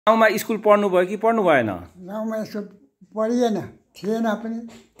गाउँमा स्कुल पढ्नु भयो कि पढ्नु भएन? गाउँमा स्कुल पढिएन, थिएन पनि।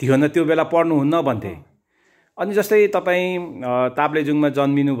 थिएन, त्यो बेला पढ्नुहुन्न भन्थे। अनि जस्तै तपाईँ ताप्लेजुङमा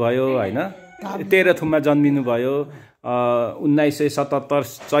जन्मिनु भयो होइन, तेह्रथुममा जन्मिनु भयो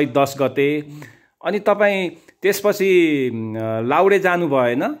 1977 चैत 10 गते। अनि तपाईँ त्यसपछि लाउडे जानु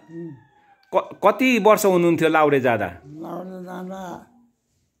भएन? कति वर्ष हुनुहुन्थ्यो लाउडे जाँदा? लाउडे जाँदा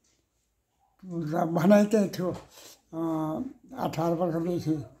भनाइ चाहिँ थियो 18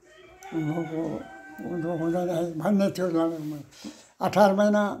 वर्षदेखि हुँदैन भन्ने थियो। 18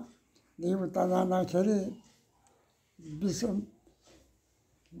 महिनादेखि उता जाँदाखेरि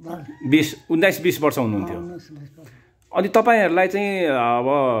 19-20 वर्ष हुनुहुन्थ्यो। अनि तपाईँहरूलाई चाहिँ अब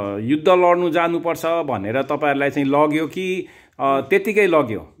युद्ध लड्नु जानुपर्छ भनेर तपाईँहरूलाई चाहिँ लग्यो कि त्यतिकै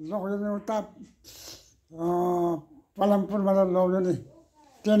लग्यो? उता पलमपुरबाट लग्यो नि,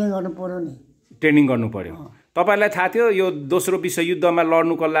 ट्रेनिङ गर्नु पर्यो नि। ट्रेनिङ गर्नु पर्यो। तपाईँहरूलाई थाहा थियो यो दोस्रो विश्वयुद्धमा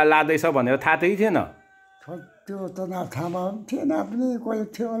लड्नुको लादैछ भनेर थाहा थियो कि थिएन? त्यो त थाहा भयो थिएन पनि, कोही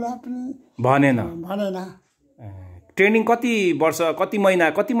थियो होला पनि भनेन। ट्रेनिङ कति वर्ष कति महिना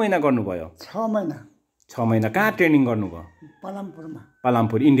गर्नुभयो? 6 महिना। 6 महिना। कहाँ ट्रेनिङ गर्नुभयो? पलमपुरमा।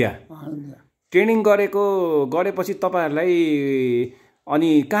 पलमपुर, इन्डिया। ट्रेनिङ गरेपछि तपाईँहरूलाई अनि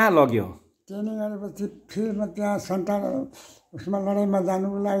कहाँ लग्यो? ट्रेनिङ गरेपछि फिल्डमा त्यहाँ सन्तान उसमा लडाइँमा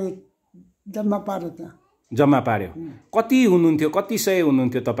जानुको लागि जम्मा पार्यो। त्यहाँ जम्मा पार्यो। कति हुनुहुन्थ्यो, कति सय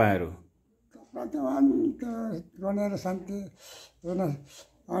हुनुहुन्थ्यो तपाईँहरू? गनेर शान्ति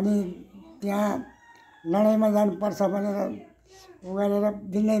अनि त्यहाँ लडाइँमा जानुपर्छ भनेर उ गरेर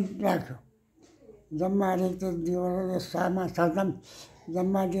दिनै राख्यो। जम्मा त्यो सामा सरदम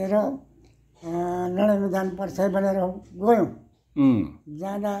जम्मा दिएर लडाइँमा जानुपर्छ भनेर गयौँ।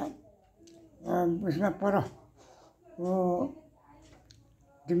 जाँदा उसमा पर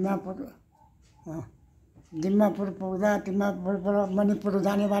दिमापुर पुग्दा दिमापुरबाट मणिपुर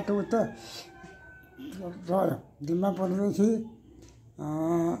जाने बाटो उता रह्यो। दिमापुरदेखि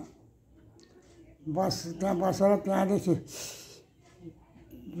बस त्यहाँ बसेर त्यहाँदेखि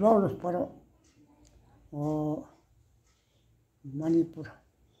लड्नु पर्यो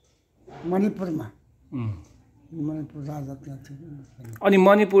मणिपुरमा। मणिपुर राजा त्यहाँ थियो। अनि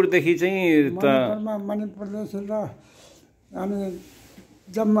मणिपुरदेखि चाहिँ मणिपुरदेखि र अनि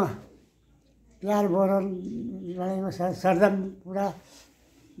जम्मा प्यार भएर लडाइँमा सरदम पुरा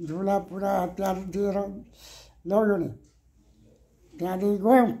झुला पुरा हतियार दिएर लग्यो नि। त्यहाँदेखि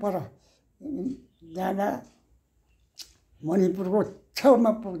गयौँ पर। जाँदा मणिपुरको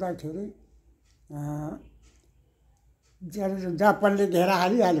छेउमा पुग्दाखेरि जापानले घेरा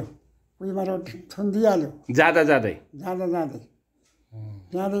हालिहाल्यो, कुहीमा थुनिदिइहाल्यो। जाँदै त्यहाँदेखि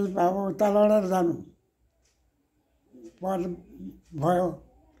अब उता लडेर जानु भयो।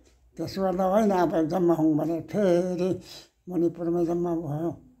 त्यसो गर्दा होइन, अब जम्मा हौँ भनेर फेरि मणिपुरमा जम्मा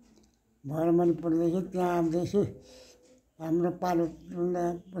भयो। भएर मणिपुरदेखि त्यहाँदेखि हाम्रो पालो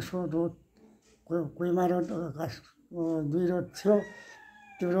उसको रोड कुइमा रोड 2 रोड थियो।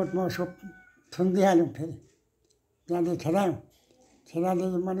 त्यो रोडमा उसको थुनिदिइहाल्यौँ। फेरि त्यहाँदेखि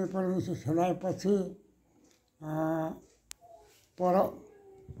खेदादेखि मणिपुरदेखि खेदाएपछि पर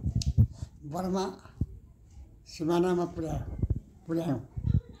बर्मा सिमानामा पुर्यायौँ।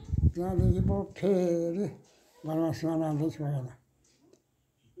 त्यहाँदेखि पो फेरि बर्मा सिमानादेखि भएन।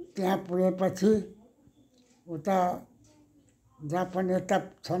 त्यहाँ पुगेपछि उता जापान यता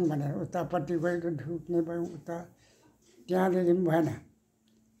छन् भनेर उतापट्टि गएर ढुक्ने भयौँ। उता त्यहाँदेखि पनि भएन।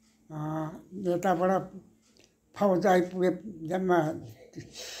 यताबाट फौज आइपुगे, जम्मा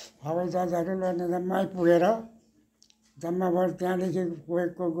हवाई जहाजहरू लड्ने जम्मा आइपुगेर जम्मा भएर त्यहाँदेखि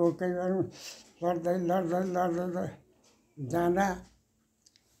गएको लड्दै जाँदा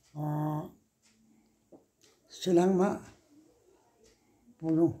शिलाङमा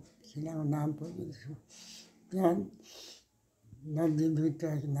पुग्यौँ। शिलाङको नाम पुगेछु। त्यहाँ नदी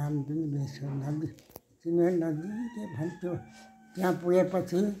 2 नाम पनि बिर्स्यो। नदी के भन्थ्यो। त्यहाँ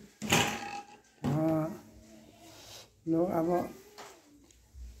पुगेपछि अब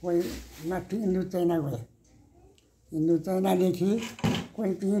कोही माथि इन्डो चाइना गयो। इन्डो चाइनादेखि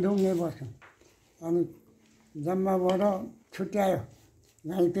कोही त्यहीँ रुङ्गे बस्यो। अनि जम्माबाट छुट्यायो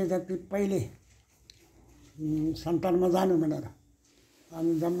घाइते जति पहिले सन्तानमा जानु भनेर।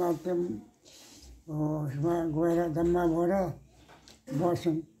 अनि जम्मा त्यो उसमा गएर जम्मा भएर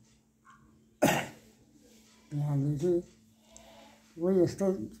बस्यौँ। त्यहाँदेखि उही यस्तै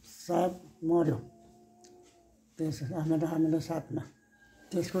सायद मऱ्यो हाम्रो साथमा।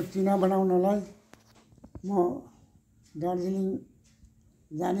 त्यसको चिना बनाउनलाई म दार्जिलिङ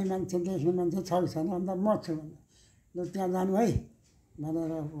जाने मान्छे, देख्ने मान्छे छ छैन अन्त म छु भने ल त्यहाँ जानु है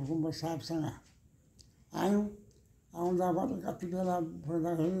भनेर हुकुमको साहबसँग आयौँ। आउँदाबाट कति बेला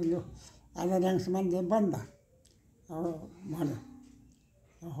बोल्दाखेरि लु आज ऱ्याङ्सम्म चाहिँ बन्द अब भन्यो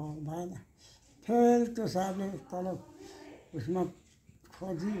हो भएन फेरि त्यो साहबले तल उसमा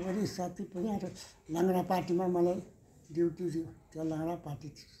खोजिवरि साथी पुऱ्याएर लङ्गडा पार्टीमा मलाई ड्युटी दियो त्यो लङ्गडा पार्टी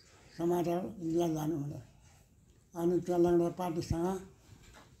समातेर इन्डिया जानु भनेर अनि त्यो लङ्गडा पार्टीसँग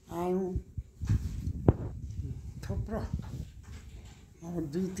आयौँ थुप्रो अब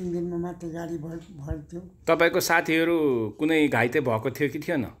 2-3 दिनमा मात्रै गाडी भर्थ्यो। तपाईँको साथीहरू कुनै घाइते भएको थियो कि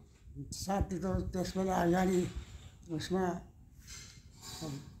थिएन? साथी त त्यसबेला अगाडि उसमा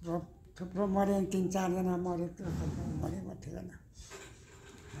थुप्रो मरे 3-4 जना मरे त्यो मरेको थिएन।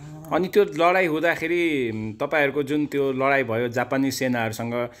 अनि त्यो लडाइँ हुँदाखेरि तपाईँहरूको जुन त्यो लडाइँ भयो जापानी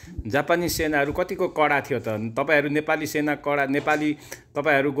सेनाहरूसँग, जापानी सेनाहरू कतिको कडा थियो त? तपाईँहरू नेपाली सेना कडा, नेपाली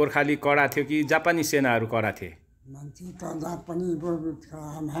तपाईँहरू गोर्खाली कडा थियो कि जापानी सेनाहरू कडा थिए? मान्छे त जापानी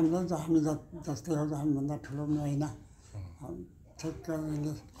हामीलाई हामी जस्तै हो, हामीभन्दा ठुलो पनि होइन।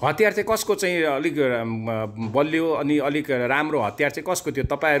 हतियार चाहिँ कसको चाहिँ अलिक बलियो अनि अलिक राम्रो हतियार चाहिँ कसको थियो?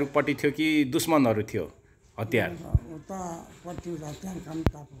 तपाईँहरूपट्टि थियो कि दुश्मनहरू थियो हतियार? उतापट्टि हतियार कम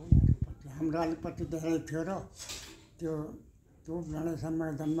हाम्रो अलिकति धेरै थियो र त्यो तोप लडाइँसम्म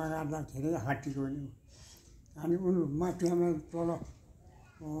जम्मा गर्दाखेरि हटियो नि। अनि उनी माथि हामी तल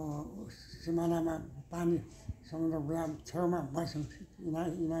सिमानामा पानी समुद्र गुहा छेउमा बस्यौँ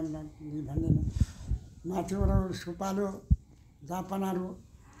भन्ने माथिबाट सुपाल्यो जापानहरू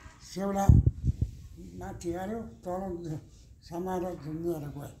सेउला माथि गऱ्यो तल समाएर झुन्डिएर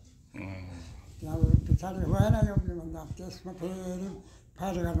गयो। त्यहाँ पछाडि भएन यो पनि भन्दा त्यसमा फेरि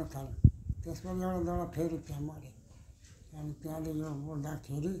फायर गर्न थाल्यो। त्यसमा एउटा फेरि त्यहाँ मऱ्यो। अनि त्यहाँले यो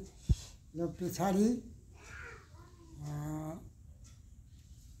बोल्दाखेरि यो पछाडि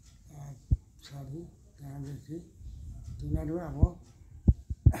त्यहाँदेखि तिनीहरू अब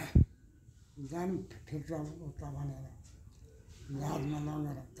जानु ठिक छ उता भनेर जहाजमा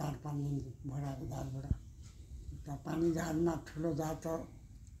लगेर 4-5 दिन भराएर जहाजबाट उता पानी जहाजमा ठुलो जहाज त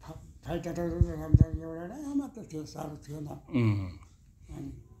फाइटरहरू एउटा मात्रै थियो, साह्रो थिएन। अनि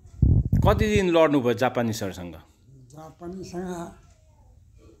कति दिन लड्नुभयो जापानिसहरूसँग? जापानीसँग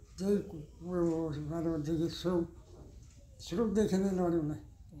चाहिँ उयोदेखि सुरुदेखि नै लड्यौँ नै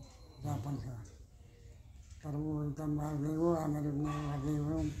जापानसँग। तर ऊ एकदम मार्दै गयो, हामीहरू पनि गर्दै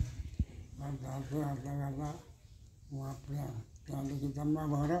गयौँ। गर्दा गर्दा उहाँ पुऱ्यायो। त्यहाँदेखि जम्मा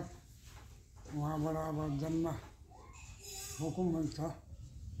भएर उहाँबाट अब जम्मा हुकुम हुन्छ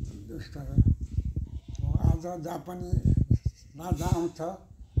दुष्टहरू आज जापानी राजा आउँछ,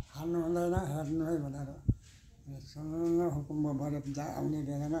 हाल्नु हुँदैन, हेर्नु है भनेर हुकुम भएर आउने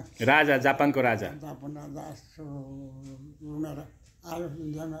बेलामा राजा, जापानको राजा, जापान राजा यसो घुमेर आयो,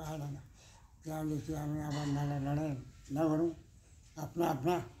 इन्डियामा आएन। त्यहाँदेखि हामी अब लडाइँ नगरौँ, आफ्ना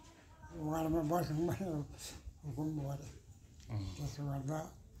आफ्ना वाडमा बसौँ भनेर हुकुम गऱ्यो। त्यसो गर्दा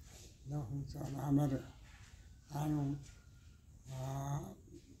हुन्छ हामीहरू आयौँ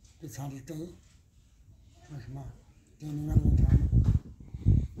पछाडि चाहिँ उसमा ट्रेनिङ गर्ने ठाउँमा।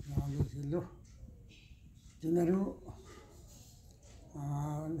 त्यहाँदेखि लु तिनीहरू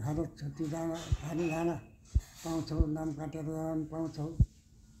घर छुट्टी जान पाउँछौ, नाम काटेर जान पाउँछौ।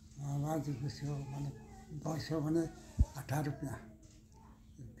 बाजी खुसी हो भने बस्यो भने 18 रुपियाँ।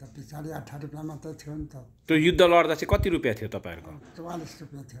 त पछाडि 18 रुपियाँ मात्रै थियो नि त। त्यो युद्ध लड्दा चाहिँ कति रुपियाँ थियो तपाईँहरूको? 44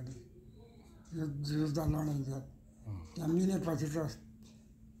 रुपियाँ थियो नि युद्ध लडाइन्छ। त्यहाँ मिलेपछि त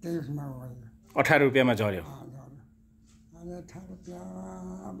त्यही उसमा गयो, 18 रुपियाँमा झऱ्यो। अनि 18 रुपियाँ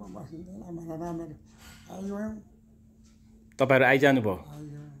अब बसिँदैन भनेर हामीहरू आइगयौँ। तपाईँहरू आइजानु भयो?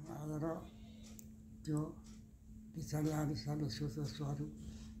 आएर त्यो पछाडि आरिसाले सुसुहरू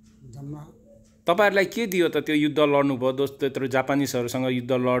जम्मा। तपाईँहरूलाई के दियो त? त्यो युद्ध लड्नुभयो, त्यत्रो जापानिसहरूसँग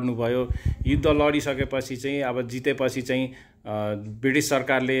युद्ध लड्नुभयो, युद्ध लडिसकेपछि चाहिँ अब जितेपछि चाहिँ ब्रिटिस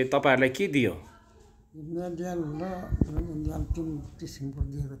सरकारले तपाईँहरूलाई के दियो? मेडल र 3 किसिमको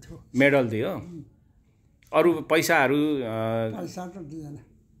दिएको थियो। मेडल दियो? अरू पैसाहरू? पैसा त दिएन,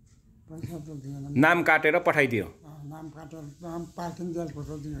 पैसा त दिएन। नाम काटेर पठाइदियो? नाम काटेर पार्किङ जेलको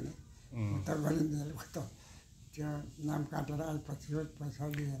त दिएन, उता गरिन जेलको त त्यो नाम काटेर आएपछि पैसा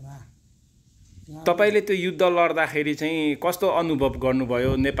दिएन। तपाईँले त्यो युद्ध लड्दाखेरि चाहिँ कस्तो अनुभव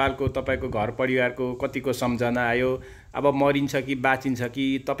गर्नुभयो? नेपालको तपाईँको घर परिवारको कतिको सम्झना आयो? अब मरिन्छ कि बाँचिन्छ कि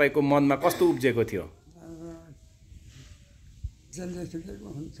तपाईँको मनमा कस्तो उब्जेको थियो? जेलदेखि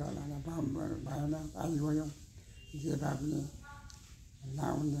हुन्छ होला भएन, आइगयौँ, जे भए पनि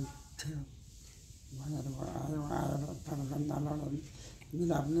नआउने थियो भनेर आयो। आएर तर नलडाइ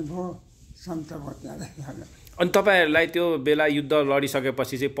मिला पनि भयो, सन्त भयो त्यहाँदेखि। अनि तपाईँहरूलाई त्यो बेला युद्ध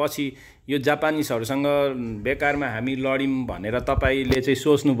लडिसकेपछि चाहिँ पछि यो जापानिजहरूसँग बेकारमा हामी लड्यौँ भनेर तपाईँले चाहिँ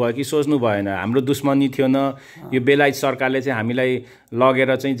सोच्नुभयो कि सोच्नु भएन? हाम्रो दुश्मनी थिएन, यो बेलायत सरकारले चाहिँ हामीलाई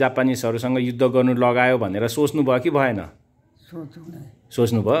लगेर चाहिँ जापानिजहरूसँग युद्ध गर्नु लगायो भनेर सोच्नुभयो कि भएन?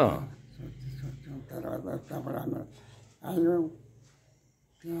 सोच्नुभयो। तर त्यहाँबाट आयो,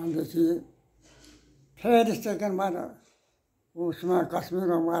 त्यहाँदेखि फेरि सेकेन्डबाट उसमा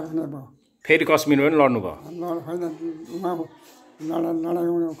कश्मीरमा वार हुने भयो। फेरि कश्मीरमा पनि लड्नुभयो? होइन, उहाँ लडाइँ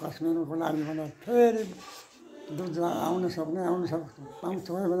हुने कश्मीरको लागि भनेर फेरि आउन पाउँछ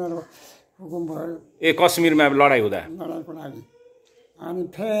भनेर हुकुम भयो। ए कश्मीरमा लडाइँ हुँदा? लडाइँको लागि। अनि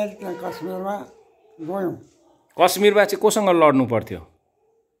फेरि त्यहाँ कश्मीरमा गयौँ। कश्मीरमा चाहिँ कोसँग लड्नु पर्थ्यो?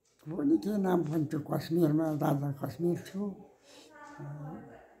 के नाम भन्थ्यो कश्मीरमा, राजा कश्मीर थियो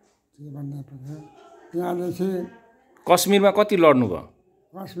के भन्ने पऱ्यो। त्यहाँदेखि कश्मीरमा कति लड्नुभयो?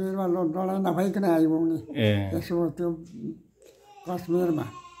 कश्मीरमा लडाइँ नभइकन आइपुग्ने। यसो त्यो कश्मीरमा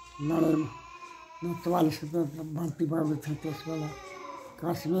लडाइँ 44 रुपियाँ भर्ती भएको थियो त्यस बेला।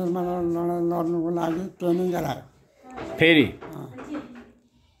 कश्मीरमा लडाइँ लड्नुको लागि ट्रेनिङ गरायो फेरि।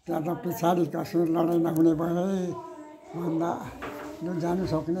 त्यहाँ त पछाडि कश्मीर लडाइँ नहुने भयो भन्दा जो जानु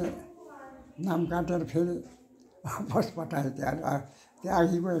सक्ने नाम काटेर फेरि वापस पठायो। त्यहाँ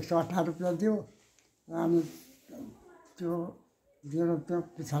अघिको 118 रुपियाँ दियो। अनि त्यो दिएर त्यो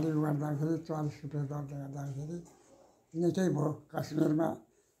पछाडि गर्दाखेरि 44 रुपियाँ दर्ता गर्दाखेरि निकै भयो। कश्मीरमा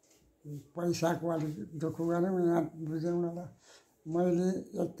पैसाको अलिक दुःख गऱ्यौँ, यहाँ बुझ्यौँ न। मैले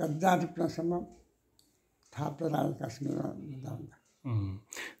 1000 रुपियाँसम्म थापेर आएँ कश्मीरमा जाँदा।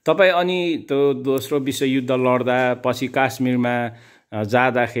 तपाईँ अनि त्यो दोस्रो विश्वयुद्ध लड्दा पछि काश्मीरमा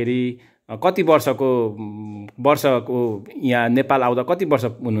जाँदाखेरि कति वर्षको यहाँ नेपाल आउँदा कति वर्ष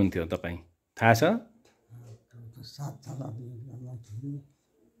हुनुहुन्थ्यो तपाईँ, थाहा छ? 7 साल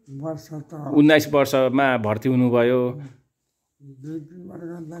वर्ष त 19 वर्षमा भर्ती हुनुभयो।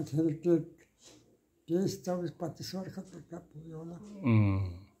 गर्दाखेरि 23, 24, 25 वर्ष पुग्यो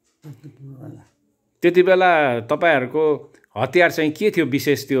होला। त्यति बेला तपाईँहरूको हतियार चाहिँ के थियो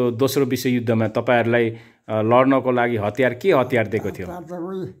विशेष? त्यो दोस्रो विश्वयुद्धमा तपाईँहरूलाई लड्नको लागि हतियार के हतियार दिएको थियो?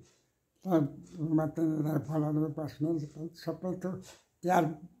 सबै थियो तयार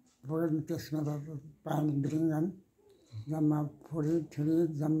भयो। त्यसमा त पानी ब्रिङ्गन जम्मा फुरी छुरी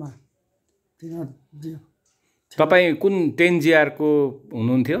जम्मा तिनीहरू दियो। तपाईँ कुन टेन्जिआरको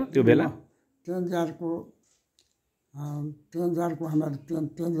हुनुहुन्थ्यो त्यो बेला? टेन्जिआरको हाम्रो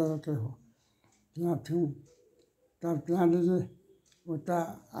टेन्जिआरकै हो, त्यहाँ थियौँ। तर त्यहाँदेखि उता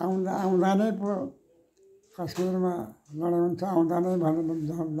आउँदा नै पो कश्मीरमा लडाइँ हुन्छ आउँदा नै भनेर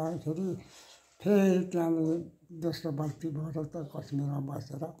जाँदाखेरि फेरि त्यहाँदेखि दोस्रो भर्ती भएर त कश्मीरमा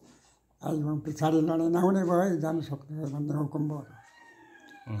बसेर आइगयौँ। पछाडि लडाइँ नहुने भयो, जानु सक्ने भन्ने हुकुम भयो।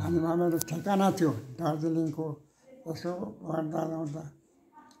 अनि मेरो ठेगाना थियो दार्जिलिङको। यसो गर्दा आउँदा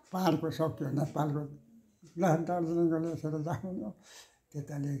पाहाडको सक्यो नेपालको, ल दार्जिलिङको लेखेर जानु,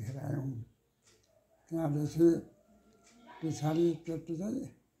 त्यता लेखेर आयौँ। त्यहाँदेखि पछाडि त्यत्तिकै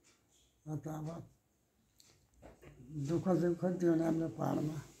अब दुःख थियो नि हाम्रो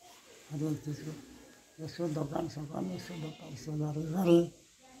पाहाडमा हरेक चिजको। यसो दोकान सोकान यसो व्यापार गरेँ।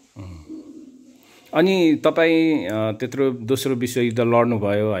 अनि तपाईँ त्यत्रो दोस्रो विश्वयुद्ध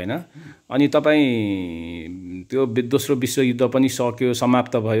लड्नुभयो होइन? अनि तपाईँ त्यो दोस्रो विश्वयुद्ध पनि सक्यो,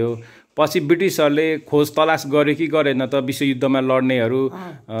 समाप्त भयो। पछि ब्रिटिसहरूले खोज तलास गर्यो कि गरेन त? विश्वयुद्धमा लड्नेहरू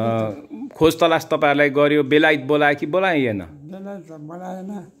खोज तलास तपाईँहरूलाई गर्यो? बेलायत बोलायो कि बोलाएन? बेलायत त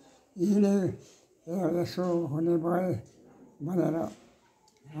बोलाएन। यिनले यसो हुने भए भनेर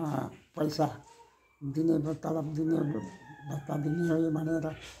पैसा दिने, तलब दिने, भत्ता दिने हो भनेर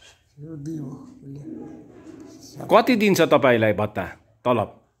यो दियो। कति दिन्छ तपाईँलाई भत्ता, तलब,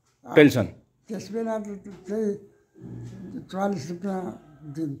 पेन्सन? त्यस बेला त त्यही 44 रुपियाँ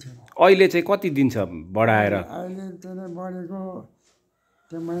दिन्थ्यो। अहिले चाहिँ कति दिन्छ बढाएर? अहिले त्यसले बढेको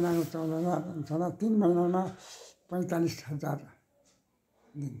त्यो महिनाको 14,000 हुन्छ र 3 महिनामा 45,000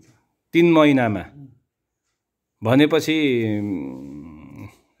 दिन्छ। 3 महिनामा भनेपछि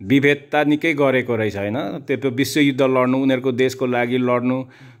विभेदता निकै गरेको रहेछ होइन? त्यो विश्वयुद्ध लड्नु, उनीहरूको देशको लागि लड्नु,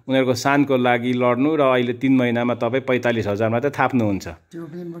 उनीहरूको शानको लागि लड्नु, र अहिले 3 महिनामा तपाईँ 45,000 मात्रै थाप्नुहुन्छ। त्यो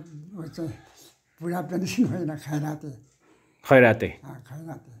चाहिँ पुरा पेन्सन होइन, खैराते। खैराते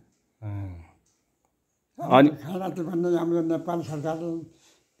अनि खैराते भन्ने हाम्रो नेपाल सरकारले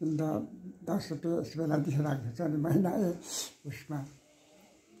 10 रुपियाँ यस बेला दिइरहेको छ नि महिना उसमा।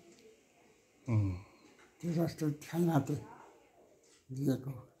 त्यो जस्तो खैराते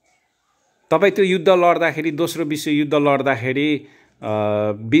दिएको। तपाईँ त्यो युद्ध लड्दाखेरि, दोस्रो विश्वयुद्ध लड्दाखेरि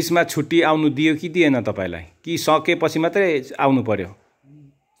बिचमा छुट्टी आउनु दियो कि दिएन तपाईँलाई? कि सकेपछि मात्रै आउनु पर्यो?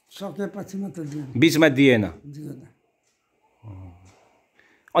 सकेपछि मात्रै दियो बीचमा दिएन दिएन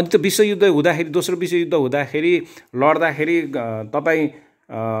अनि त्यो विश्वयुद्ध हुँदाखेरि दोस्रो विश्वयुद्ध हुँदाखेरि लड्दाखेरि तपाईँ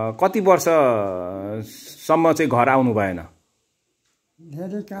कति वर्षसम्म चाहिँ घर आउनु भएन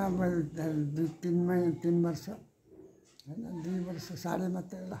धेरै कहाँ 3 वर्ष होइन 2 वर्ष साढे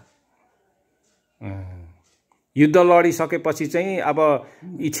मात्रै होला युद्ध लडिसकेपछि चाहिँ अब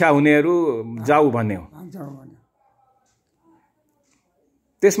इच्छा हुनेहरू जाऊ भन्यो जाऊ भन्यो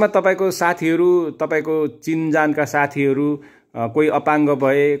त्यसमा तपाईँको साथीहरू तपाईँको चिनजानका साथीहरू कोही अपाङ्ग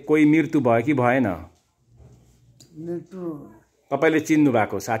भए कोही मृत्यु भयो कि भएन मृत्यु तपाईँले चिन्नु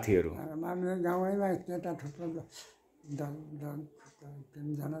भएको साथीहरू हाम्रो गाउँमा केटा थुप्रो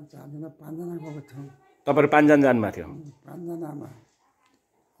 3जना 4जना 5जना गएको थियौँ तपाईँहरू 5जना जानुभएको थियो 5जनामा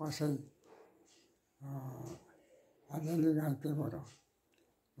कसै अलिअलि घाइतेबाट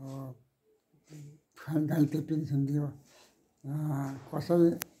घाइते पेन्सन दियो कसै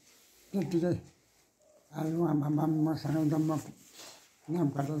त्यत्तिकै आयो मसँग जम्मा नाम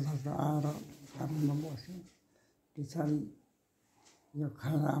काटेर जस्तो आएर घरमा बस्यो पछाडि यो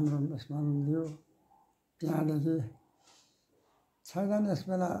खाएर हाम्रो स्मरण लियो त्यहाँदेखि छैन यस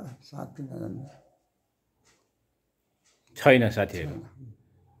बेला साथी छैन साथीहरू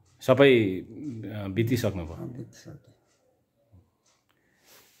सबै बितिसक्नु भयो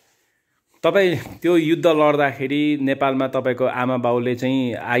तपाईँ त्यो युद्ध लड्दाखेरि नेपालमा तपाईँको आमा बाउले चाहिँ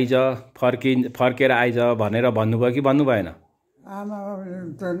आइज फर्केर आइज भनेर भन्नुभयो कि भन्नु भएन आमा बाउले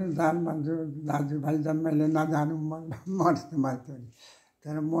त जान भन्छु दाजुभाइ जम्मैले नजानु मर्छु मार्थ्यो नि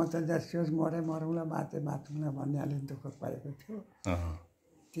तर म त जसोस् मरौँला बाँचौँला भन्ने अलिक दुःख पाएको थियो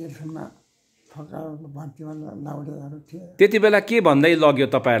त्यसमा फकाएर भर्तीमा लाउडेहरू थिए त्यति बेला के भन्दै लग्यो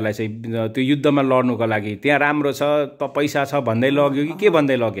तपाईँहरूलाई चाहिँ त्यो युद्धमा लड्नुको लागि त्यहाँ राम्रो छ पैसा छ भन्दै लग्यो कि के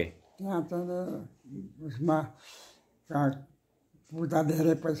भन्दै लगे त्यहाँ त उसमा पुग्दा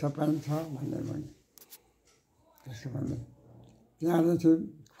धेरै पैसा पाइन्छ भन्ने भने त्यसो भने त्यहाँदेखि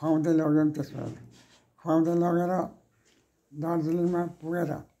खुवाउँदै लग्यो नि त्यसमा खुवाउँदै लगेर दार्जिलिङमा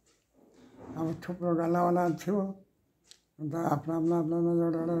पुगेर अब थुप्रो गल्लावाला थियो अन्त आफ्नो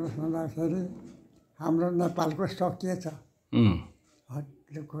एउटा सुन्दाखेरि हाम्रो नेपालको सकिएछ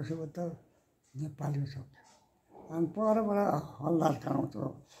हटले कसो त नेपालको सक्यो अनि परबाट हल्दार आउँछ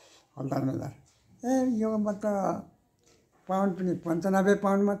हल्दार मेदार योमा त पाउन्ड पनि 95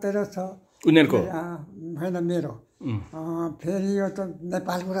 पाउन्ड मात्रै रहेछ उनीहरूको होइन मेरो फेरि यो त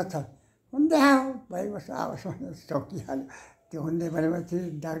नेपालको रहेछ हुँदै आऊ भइबस् आओस् भने सकिहाल्यो त्यो हुँदै भनेपछि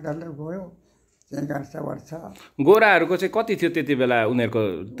डाक्टरले गयो चाहिँ गर्छ वर्छ गोराहरूको चाहिँ कति थियो त्यति बेला उनीहरूको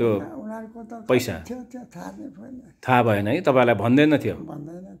त्यो उनीहरूको त पैसा थियो थाहा नै भएन थाहा भएन है तपाईँलाई भन्दैन थियो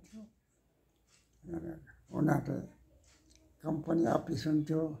भन्दैन थियो उनीहरूले कम्पनी अफिस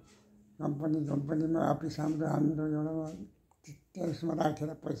हुन्थ्यो कम्पनीमा अफिस हाम्रो एउटा त्यसमा राखेर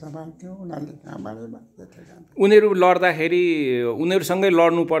पैसा माग्थ्यो उनीहरूले कहाँबाट उनीहरू लड्दाखेरि उनीहरूसँगै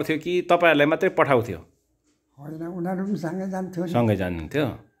लड्नु पर्थ्यो कि तपाईँहरूलाई मात्रै पठाउँथ्यो होइन उनीहरू पनि सँगै जान्थ्यो सँगै जानुहुन्थ्यो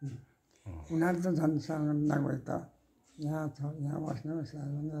उनीहरू त झन् सँग नगए त यहाँ छ यहाँ बस्नुहोस्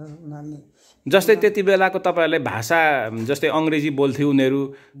उनीहरूले जस्तै त्यति बेलाको तपाईँहरूले भाषा जस्तै अङ्ग्रेजी बोल्थ्यो उनीहरू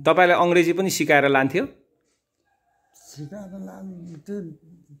तपाईँलाई अङ्ग्रेजी पनि सिकाएर लान्थ्यो सिकाएर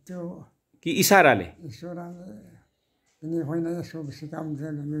त्यो कि इसाराले पनि होइन यसो सिकाउँथ्यो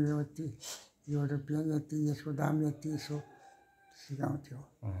यो यति यो रुपियाँ यति यसको दाम यति यसो सिकाउँथ्यो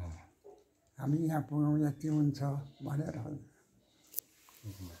हामी यहाँ पुगौँ यति हुन्छ भनेर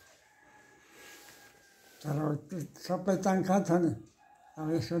तर त्यो सबै चाङ्खा छ नि अब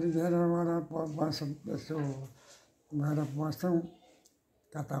यसरी घेर बस यसो गएर बस्छौँ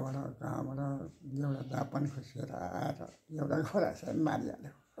कताबाट कहाँबाट एउटा जापान खोसेर आएर एउटा घोडा चाहिँ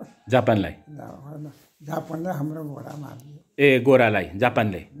मारिहाल्यो जापानलाई होइन जापानले हाम्रो घोडा मारियो ए गोरालाई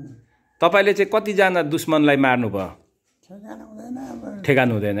जापानले तपाईँले चाहिँ कतिजना दुश्मनलाई मार्नुभयो ठेगाना हुँदैन अब ठेगान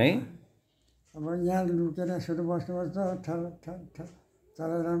हुँदैन है अब यहाँ लुकेर यसरी बस्नुपर्छ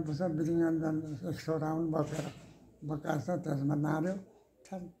चलाइरहनु पर्छ बिल्डिङ 100 राउन्ड बकाएर त्यसमा मार्यो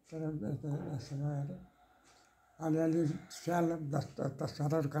यसो गएर अलिअलि स्याल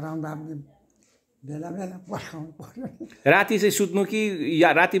दस्तहरू गराउँदा पनि बेला पठाउनु पर्यो राति चाहिँ सुत्नु कि या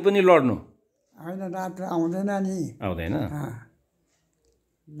राति पनि लड्नु होइन राति आउँदैन नि आउँदैन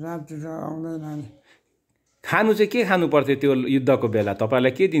राति त आउँदैन नि खानु चाहिँ के खानु पर्थ्यो त्यो युद्धको बेला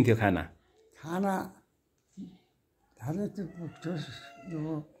तपाईँलाई के दिन्थ्यो खाना हरेक पुग्थ्यो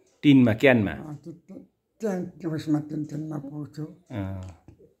टिनमा क्यानमा उसमा टिनमा पुग्थ्यो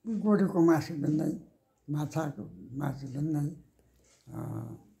गोरुको मासु भिन्नै माछाको मासु भिन्नै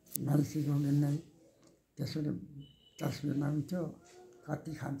भैँसीको भिन्नै त्यसरी तस्बिरमा हुन्थ्यो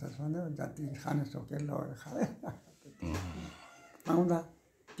कति खान्छ भन्यो जति खान सक्यो लगेर खायो पाउँदा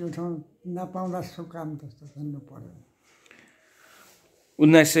त्यो ठाउँ नपाउँदा सो काम त्यस्तो खेल्नु पर्यो।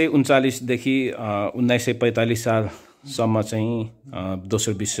 1939 देखि 1945 सालसम्म चाहिँ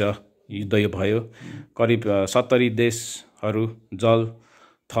दोस्रो विश्व युद्ध यो भयो। करिब 70 देशहरू जल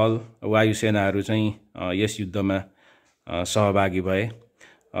थल वायुसेनाहरू चाहिँ यस युद्धमा सहभागी भए।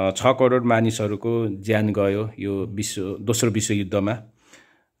 6 करोड मानिसहरूको ज्यान गयो यो दोस्रो विश्व युद्धमा।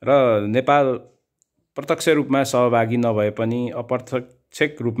 र नेपाल प्रत्यक्ष रूपमा सहभागी नभए पनि अप्रत्यक्ष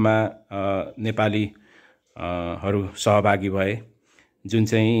रूपमा नेपालीहरू सहभागी भए, जुन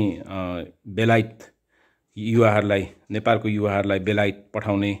चाहिँ बेलायत युवाहरूलाई, नेपालको युवाहरूलाई बेलायत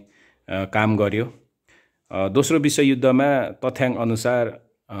पठाउने काम गर्यो। दोस्रो विश्व युद्धमा तथ्याङ्क अनुसार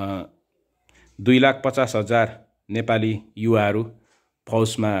 2,50,000 नेपाली युवाहरू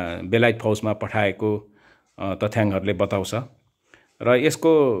फौजमा, बेलायत फौजमा पठाएको तथ्याङ्कहरूले बताउँछ। र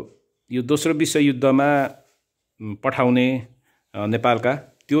यसको यो दोस्रो विश्व युद्धमा पठाउने नेपालका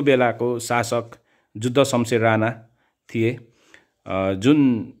त्यो बेलाको शासक जुद्ध शमशेर राणा थिए, जुन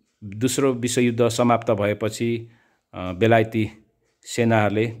दोस्रो विश्वयुद्ध समाप्त भएपछि बेलायती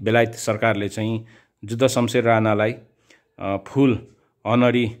सेनाहरूले, बेलायत सरकारले चाहिँ जुद्ध शमशेर राणालाई फुल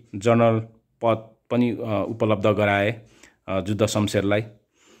अनरी जनरल पद पनि उपलब्ध गराए जुद्ध शमशेरलाई।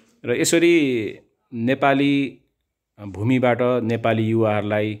 र यसरी नेपाली भूमिबाट नेपाली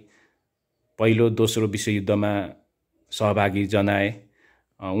युवाहरूलाई पहिलो दोस्रो विश्वयुद्धमा सहभागी जनाए।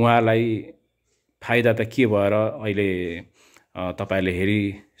 उहाँलाई फाइदा त के भएर अहिले तपाईले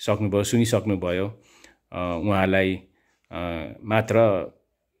हेरिसक्नुभयो, सुनिसक्नुभयो। उहाँलाई मात्र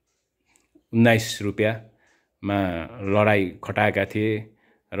 19 रुपैयाँमा लडाई खटाएका थिए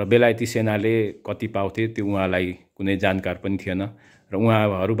र बेलायती सेनाले कति पाउँथे त्यो उहाँलाई कुनै जानकार पनि थिएन। र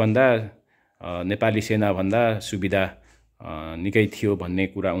उहाँहरूभन्दा नेपाली सेनाभन्दा सुविधा निकै थियो भन्ने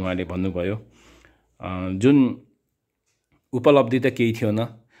कुरा उहाँले भन्नुभयो। जुन उपलब्धि त केही थिएन,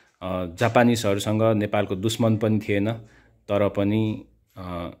 जापानिजहरूसँग नेपालको दुश्मन पनि थिएन, तर पनि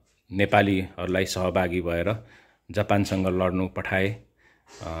नेपालीहरूलाई सहभागी भएर जापानसँग लड्नु पठाए।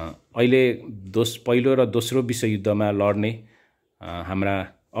 अहिले पहिलो र दोस्रो विश्वयुद्धमा लड्ने हाम्रा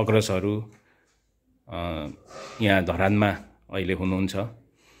अग्रजहरू यहाँ धरानमा अहिले हुनुहुन्छ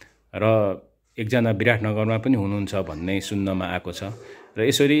र एकजना विराटनगरमा पनि हुनुहुन्छ भन्ने सुन्नमा आएको छ। र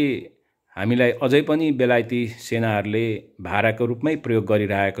यसरी हामीलाई अझै पनि बेलायती सेनाहरूले भाडाको रूपमै प्रयोग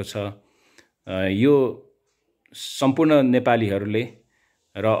गरिरहेको छ। यो सम्पूर्ण नेपालीहरूले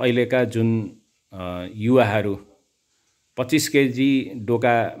र अहिलेका जुन युवाहरू 25 केजी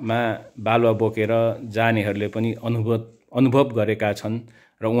डोकामा बालुवा बोकेर जानेहरूले पनि अनुभव गरेका छन्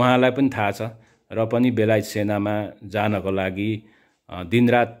र उहाँलाई पनि थाहा छ। र पनि बेलायत सेनामा जानको लागि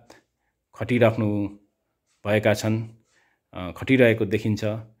दिनरात खटिराख्नु भएका छन्, खटिरहेको देखिन्छ।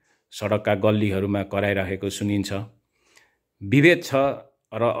 सडकका गल्लीहरूमा कराइरहेको सुनिन्छ। विभेद छ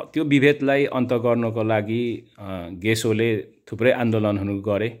र त्यो विभेदलाई अन्त गर्नको लागि गेसोले थुप्रै आन्दोलनहरू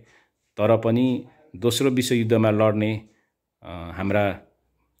गरे, तर पनि दोस्रो विश्वयुद्धमा लड्ने हाम्रा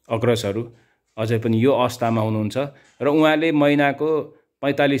अग्रजहरू अझै पनि यो अवस्थामा हुनुहुन्छ र उहाँले महिनाको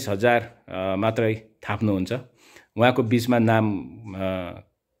 45,000 मात्रै थाप्नुहुन्छ। उहाँको बीचमा नाम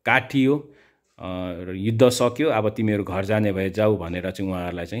काटियो, युद्ध सक्यो, अब तिमीहरू घर जाने भए जाऊ भनेर चाहिँ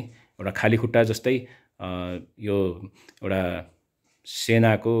उहाँहरूलाई चाहिँ एउटा खाली खुट्टा जस्तै यो एउटा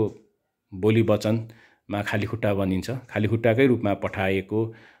सेनाको बोली वचनमा खाली खुट्टा भनिन्छ, खाली खुट्टाकै रूपमा पठाएको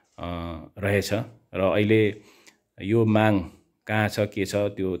रहेछ। र अहिले यो माग कहाँ छ, के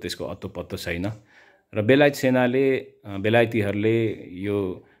छ, त्यसको अत्तो पत्तो छैन। र बेलायत सेनाले, बेलायतीहरूले यो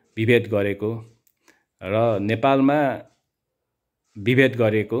विभेद गरेको र नेपालमा विभेद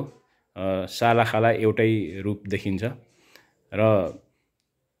गरेको सालाखाला एउटै रूप देखिन्छ। र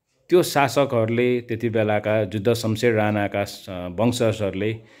त्यो शासकहरूले, त्यति बेलाका जुद्ध शमशेर राणाका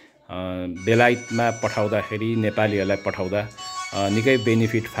वंशजहरूले बेलायतमा पठाउँदाखेरि, नेपालीहरूलाई पठाउँदा निकै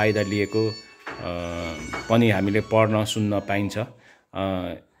बेनिफिट फाइदा लिएको पनि हामीले पढ्न सुन्न पाइन्छ।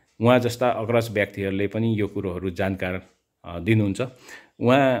 उहाँ जस्ता अग्रज व्यक्तिहरूले पनि यो कुरोहरू जानकार दिनुहुन्छ।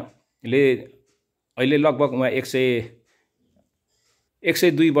 उहाँले अहिले लगभग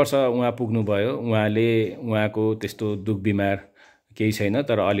 102 वर्ष उहाँ पुग्नुभयो। उहाँको त्यस्तो दुख बिमार केही छैन,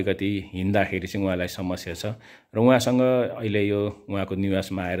 तर अलिकति हिँड्दाखेरि चाहिँ उहाँलाई समस्या छ। र उहाँसँग अहिले यो उहाँको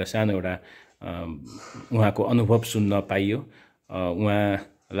निवासमा आएर सानो एउटा उहाँको अनुभव सुन्न पाइयो।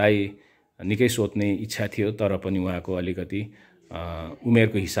 उहाँलाई निकै सोध्ने इच्छा थियो, तर पनि उहाँको अलिकति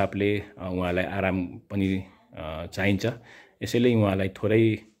उमेरको हिसाबले उहाँलाई आराम पनि चाहिन्छ। यसैले उहाँलाई थोरै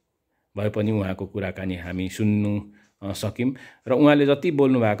भए पनि उहाँको कुराकानी हामी सुन्नु सक्यौँ। र उहाँले जति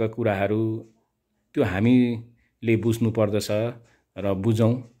बोल्नुभएको कुराहरू त्यो हामीले बुझ्नु पर्दछ र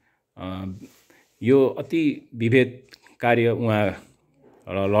बुझौँ। यो अति विभेद कार्य उहाँ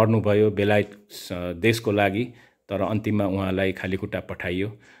लड्नुभयो बेलायत देशको लागि, तर अन्तिममा उहाँलाई खाली खुट्टा पठाइयो।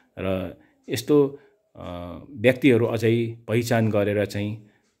 र यस्तो व्यक्तिहरू अझै पहिचान गरेर चाहिँ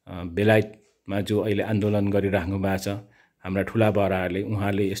बेलायतमा जो अहिले आन्दोलन गरिराख्नु भएको छ हाम्रा ठुला बडाहरूले,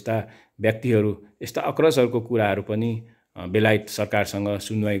 उहाँले यस्ता व्यक्तिहरू, यस्ता अग्रजहरूको कुराहरू पनि बेलायत सरकारसँग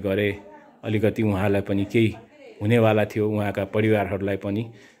सुनवाई गरे। अलिकति उहाँलाई पनि केही हुनेवाला थियो, उहाँका परिवारहरूलाई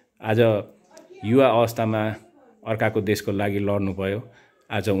पनि। आज युवा अवस्थामा अर्काको देशको लागि लड्नुभयो।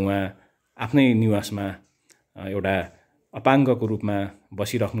 आज उहाँ आफ्नै निवासमा एउटा अपाङ्गको रूपमा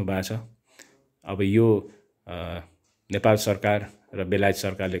बसिराख्नु भएको छ। अब यो नेपाल सरकार र बेलायत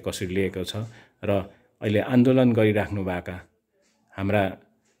सरकारले कसरी लिएको छ र अहिले आन्दोलन गरिराख्नु भएका हाम्रा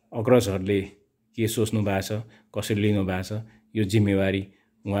अग्रजहरूले के सोच्नु भएको छ, कसरी लिनु भएको छ, यो जिम्मेवारी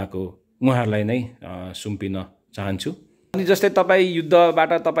उहाँहरूलाई नै सुम्पिन चाहन्छु। अनि जस्तै तपाईँ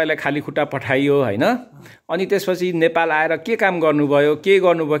युद्धबाट तपाईँलाई खाली खुट्टा पठाइयो होइन, अनि त्यसपछि नेपाल आएर के काम गर्नुभयो, के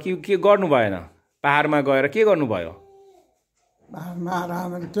गर्नुभयो कि के गर्नु भएन? पहाडमा गएर के गर्नुभयो? पहाडमा आएर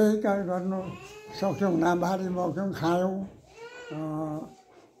हामीले केही काम गर्नु सक्यौँ न, बारी बग्यौँ, खायौँ,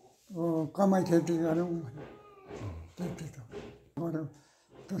 कमाइ खेती गऱ्यौँ, त्यति त गऱ्यौँ।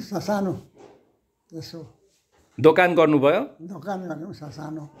 त्यो ससानो यसो दोकान गर्नुभयो? दोकान गऱ्यौँ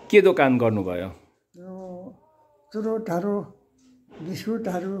ससानो। के दोकान गर्नुभयो? त्यो चुरोटहरू,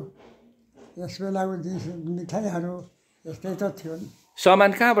 बिस्कुटहरू, यस बेलाको मिठाईहरू यस्तै त थियो नि।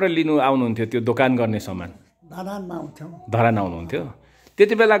 सामान कहाँबाट लिनु आउनुहुन्थ्यो? त्यो दोकान गर्ने सामान धरानमा आउँथ्यौँ। धरान आउनुहुन्थ्यो?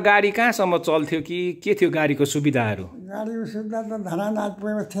 त्यति बेला गाडी कहाँसम्म चल्थ्यो कि के थियो गाडीको सुविधाहरू? गाडीको सुविधा त धरान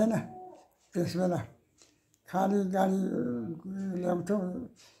आइपुगेको थिएन त्यस बेला। खाली गाडी ल्याउँथ्यौँ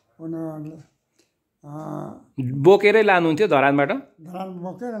उनीहरूले, बोकेरै लानुहुन्थ्यो धरानबाट? धरान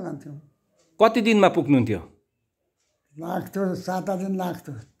बोकेर लान्थ्यौँ। कति दिनमा पुग्नुहुन्थ्यो? लाग्थ्यो 7 दिन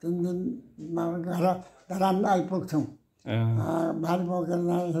लाग्थ्यो। 3 दिनमा गएर धरान आइपुग्थ्यौँ। भारी बोकेर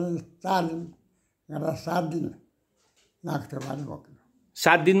लाँदाखेरि 4 दिन गरेर 7 दिन लाग्थ्यो भारी बोकेर।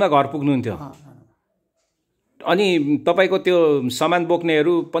 7 दिनमा घर पुग्नुहुन्थ्यो? अनि तपाईँको त्यो सामान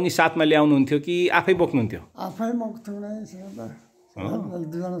बोक्नेहरू पनि साथमा ल्याउनुहुन्थ्यो कि आफै बोक्नुहुन्थ्यो? आफै बोक्थ्यौँ नै, एक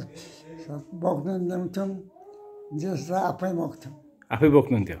दुईजना बोक्ने ल्याउँथ्यौँ, जेस आफै बोक्थ्यौँ। आफै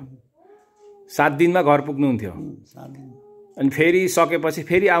बोक्नुहुन्थ्यो? 7 दिनमा घर पुग्नुहुन्थ्यो? 7 दिन। अनि फेरि सकेपछि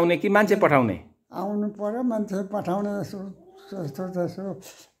फेरि आउने कि मान्छे पठाउने? आउनु पर्यो, मान्छे पठाउने। यस्तो त्यसो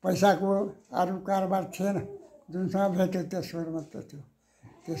पैसाको अरू कारोबार थिएन। जुनसँग भेट्यो त्यसबाट मात्र थियो।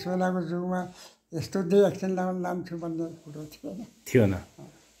 त्यस बेलाको जुगमा यस्तो एकछिन लान्छु भन्ने कुरो थिएन।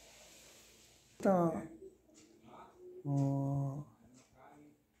 त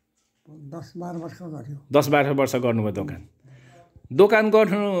 10-12 वर्ष गऱ्यो। 10-12 वर्ष गर्नुभयो दोकान? दोकान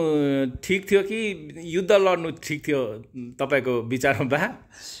गर्नु ठिक थियो कि युद्ध लड्नु ठिक थियो तपाईँको विचारमा बा?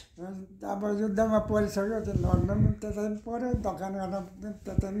 अब युद्धमा परिसक्यो, त्यो लड्नु पनि त्यतै पनि पऱ्यो, दोकान गर्न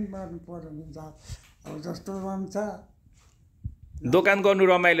त्यतै पनि गर्नु पऱ्यो नि। अब जस्तो हुन्छ। दोकान गर्नु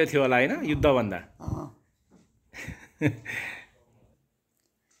रमाइलो थियो होला होइन युद्धभन्दा?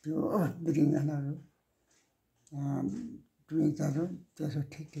 त्यो बिरिङहरू, ट्विन्सहरू त्यसो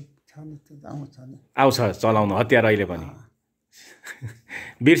ठिक छ नि, त्यो आउँछ नि। आउँछ चलाउनु हतियार अहिले पनि?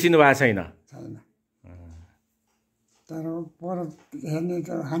 बिर्सिनु भएको छैन? छैन। तर पर हेर्ने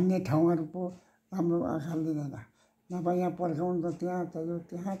त हान्ने ठाउँहरू पो राम्रो आँखा लिँदैन। नभए यहाँ पर्खाउनु त त्यहाँ चाहियो,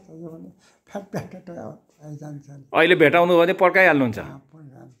 त्यहाँ चाहियो भने फ्याट आइजान्छ। अहिले भेटाउनु भने पर्खाइहाल्नुहुन्छ?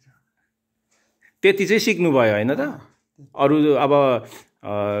 पर्खाइहाल्छ। त्यति चाहिँ सिक्नुभयो होइन त? अरू अब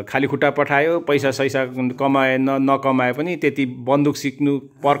खाली खुट्टा पठायो, पैसा सैसा कमाए नकमाए पनि त्यति बन्दुक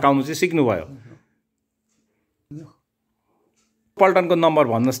सिक्नु, पर्काउनु चाहिँ सिक्नुभयो। पल्टनको नम्बर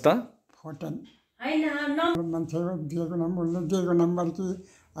भन्नुहोस् त। 14 मान्छेको दिएको नम्बर, उसले दिएको नम्बर कि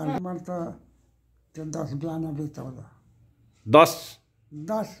नम्बर त त्यो 109214।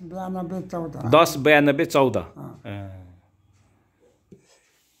 109214। 109214।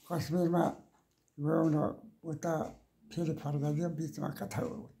 कश्मीरमा गयो न, उता फेरि फर्काइदियो, बिचमा कथा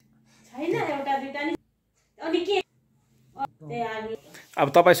हो छैन, एउटा दुईटा नि। अनि के अब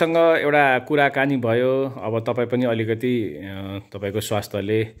तपाईँसँग एउटा कुराकानी भयो। अब तपाईँ पनि अलिकति तपाईँको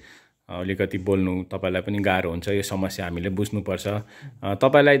स्वास्थ्यले अलिकति बोल्नु तपाईँलाई पनि गाह्रो हुन्छ। यो समस्या हामीले बुझ्नुपर्छ।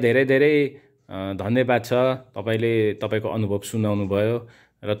 तपाईँलाई धेरै धेरै धन्यवाद छ। तपाईँले तपाईँको अनुभव सुनाउनु भयो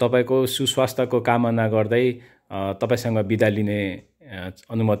र तपाईँको सुस्वास्थ्यको कामना गर्दै तपाईँसँग बिदा लिने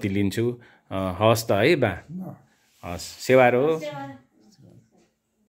अनुमति लिन्छु। हवस् त है बा? हस्, सेवा हो।